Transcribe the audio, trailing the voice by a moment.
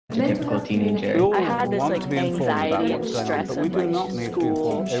a typical teenager. I had this like anxiety and stress of like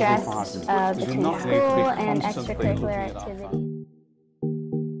school, stress between school and extracurricular activities.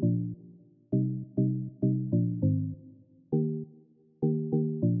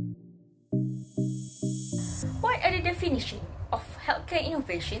 What are the definitions of healthcare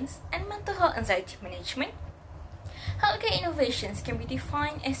innovations and mental health anxiety management? Healthcare innovations can be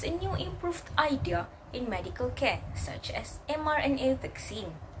defined as a new improved idea in medical care, such as mRNA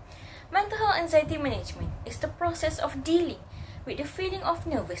vaccine. Mental health anxiety management is the process of dealing with the feeling of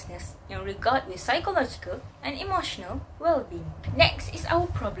nervousness in regard with psychological and emotional well-being. Next is our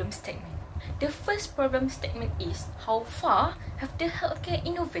problem statement. The first problem statement is how far have the healthcare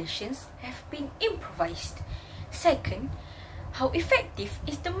innovations have been improvised. Second, how effective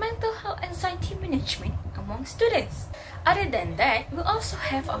is the mental health anxiety management among students? Other than that, we also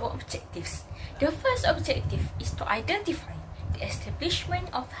have our objectives. The first objective is to identify the establishment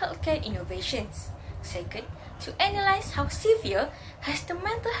of healthcare innovations. Second, to analyze how severe has the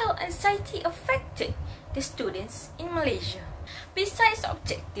mental health anxiety affected the students in Malaysia. Besides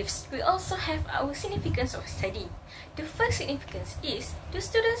objectives, we also have our significance of study. The first significance is, do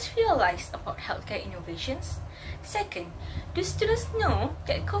students realize about healthcare innovations? Second, do students know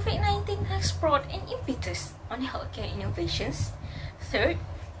that COVID-19 has brought an impetus on healthcare innovations? Third,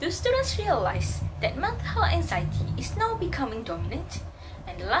 do students realize that mental health anxiety is now becoming dominant?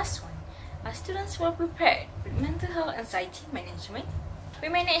 And the last one, are students well prepared with mental health anxiety management? We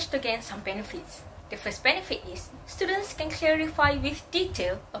managed to gain some benefits. The first benefit is, students can clarify with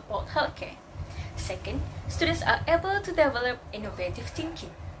detail about healthcare. Second, students are able to develop innovative thinking.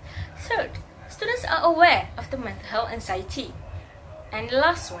 Third, students are aware of the mental health anxiety. And the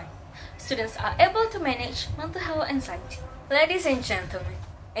last one, students are able to manage mental health anxiety. Ladies and gentlemen,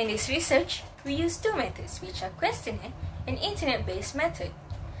 in this research, we use two methods, which are questionnaire and internet-based method.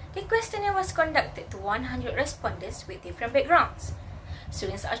 The questionnaire was conducted to 100 respondents with different backgrounds.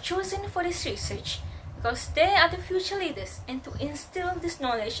 Students are chosen for this research because they are the future leaders, and to instill this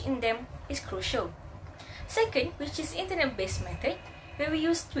knowledge in them is crucial. Second, which is internet-based method, where we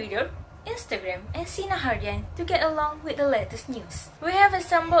use Twitter, Instagram, and Sina Harian to get along with the latest news. We have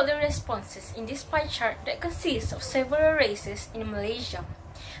assembled the responses in this pie chart that consists of several races in Malaysia.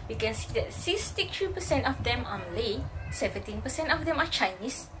 We can see that 63% of them are Malay, 17% of them are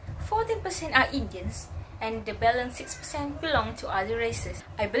Chinese, 14% are Indians, and the balance 6% belong to other races.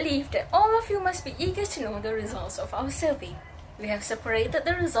 I believe that all of you must be eager to know the results of our survey. We have separated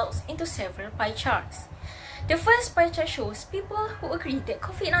the results into several pie charts. The first pie chart shows people who agree that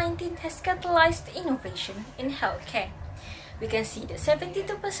COVID-19 has catalyzed innovation in healthcare. We can see that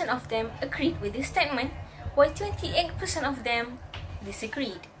 72% of them agreed with this statement, while 28% of them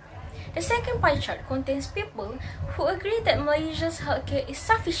disagreed. The second pie chart contains people who agree that Malaysia's healthcare is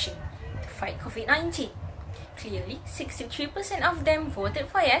sufficient to fight COVID-19. Clearly, 63% of them voted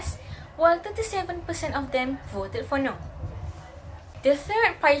for yes, while 37% of them voted for no. The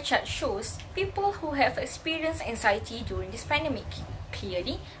third pie chart shows people who have experienced anxiety during this pandemic.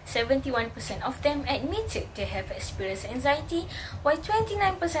 Clearly, 71% of them admitted they have experienced anxiety, while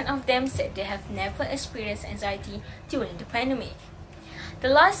 29% of them said they have never experienced anxiety during the pandemic. The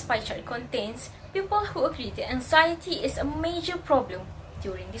last pie chart contains people who agree that anxiety is a major problem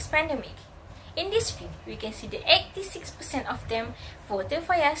during this pandemic. In this view, we can see that 86% of them voted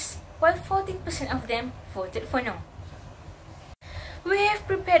for yes, while 14% of them voted for no. We have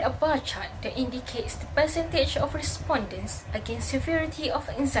prepared a bar chart that indicates the percentage of respondents against severity of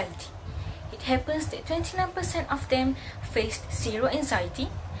anxiety. It happens that 29% of them faced zero anxiety,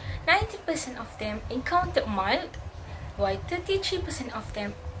 90% of them encountered mild, while 33% of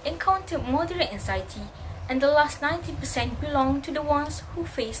them encountered moderate anxiety, and the last 90% belong to the ones who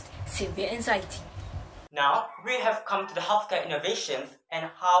faced severe anxiety. Now, we have come to the healthcare innovations and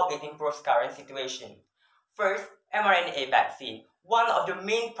how it improves current situation. First, mRNA vaccine. One of the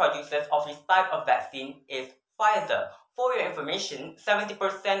main producers of this type of vaccine is Pfizer. For your information,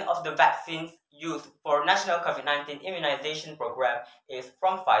 70% of the vaccines used for national COVID-19 immunization program is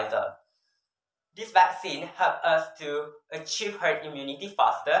from Pfizer. This vaccine helps us to achieve herd immunity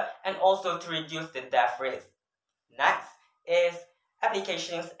faster and also to reduce the death rate. Next is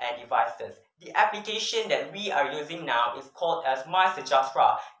applications and devices. The application that we are using now is called as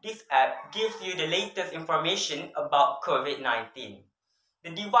MySejahtera. This app gives you the latest information about COVID-19. The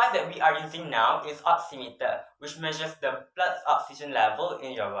device that we are using now is oximeter, which measures the blood oxygen level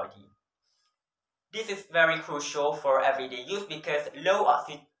in your body. This is very crucial for everyday use because low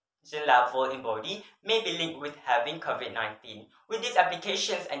oxygen level in body may be linked with having COVID-19. With these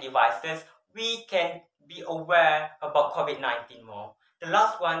applications and devices, we can be aware about COVID-19 more. The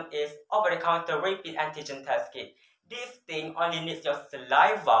last one is over-the-counter rapid antigen test kit. This thing only needs your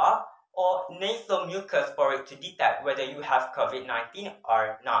saliva or nasal mucus for it to detect whether you have COVID-19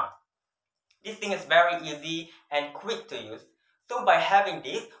 or not. This thing is very easy and quick to use. So by having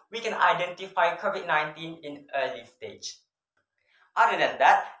this, we can identify COVID-19 in early stage. Other than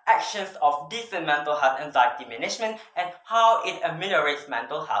that, actions of decent mental health anxiety management and how it ameliorates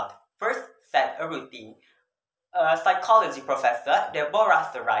mental health. First, set a routine. A psychology professor, Deborah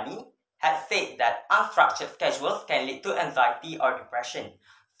Serrani, had said that unstructured schedules can lead to anxiety or depression.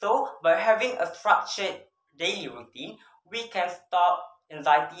 So, by having a structured daily routine, we can stop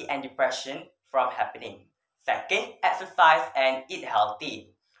anxiety and depression from happening. Second, exercise and eat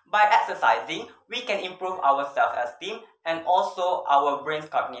healthy. By exercising, we can improve our self-esteem and also our brain's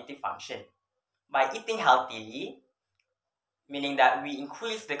cognitive function. By eating healthily, meaning that we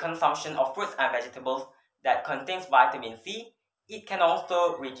increase the consumption of fruits and vegetables that contains vitamin C, it can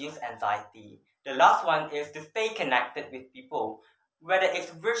also reduce anxiety. The last one is to stay connected with people, whether it's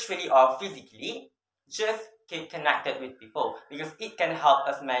virtually or physically. Just keep connected with people because it can help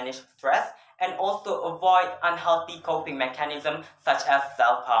us manage stress and also avoid unhealthy coping mechanisms such as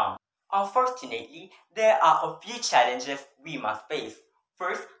self-harm. Unfortunately, there are a few challenges we must face.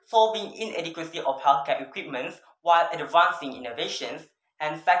 First, solving inadequacy of healthcare equipment while advancing innovations,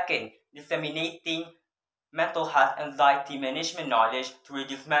 and second, disseminating mental health anxiety management knowledge to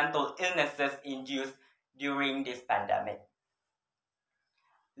reduce mental illnesses induced during this pandemic.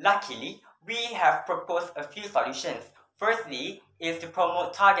 Luckily, we have proposed a few solutions. Firstly, is to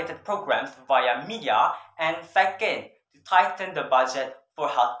promote targeted programs via media, and second, to tighten the budget for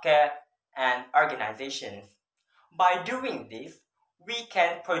healthcare and organizations. By doing this, we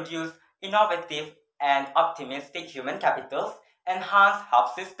can produce innovative and optimistic human capitals, enhance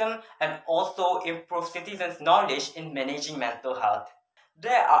health system, and also improve citizens' knowledge in managing mental health.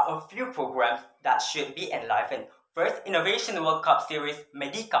 There are a few programs that should be enlivened. First, Innovation World Cup Series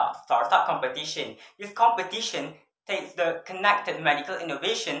Medica Startup Competition. This competition takes the connected medical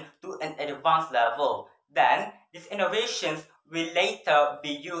innovation to an advanced level. Then, these innovations will later be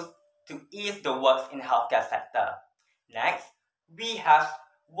used to ease the works in healthcare sector. Next, we have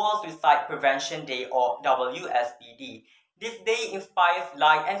World Suicide Prevention Day or WSPD. This day inspires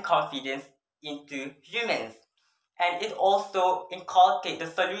light and confidence into humans, and it also inculcates the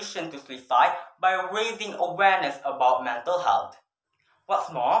solution to suicide by raising awareness about mental health.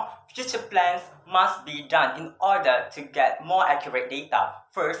 What's more, future plans must be done in order to get more accurate data.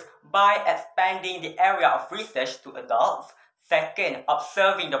 First, by expanding the area of research to adults. Second,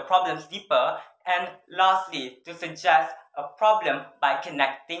 observing the problems deeper. And lastly, to suggest a problem by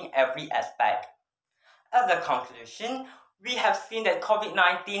connecting every aspect. As a conclusion, we have seen that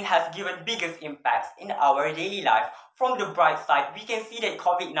COVID-19 has given biggest impacts in our daily life. From the bright side, we can see that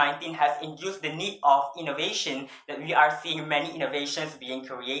COVID-19 has induced the need of innovation, that we are seeing many innovations being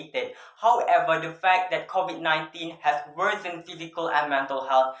created. However, the fact that COVID-19 has worsened physical and mental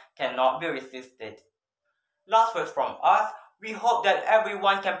health cannot be resisted. Last words from us, we hope that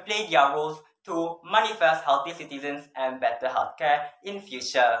everyone can play their roles to manifest healthy citizens and better healthcare in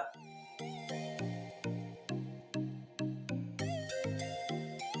future.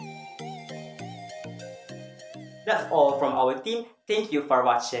 That's all from our team. Thank you for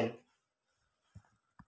watching.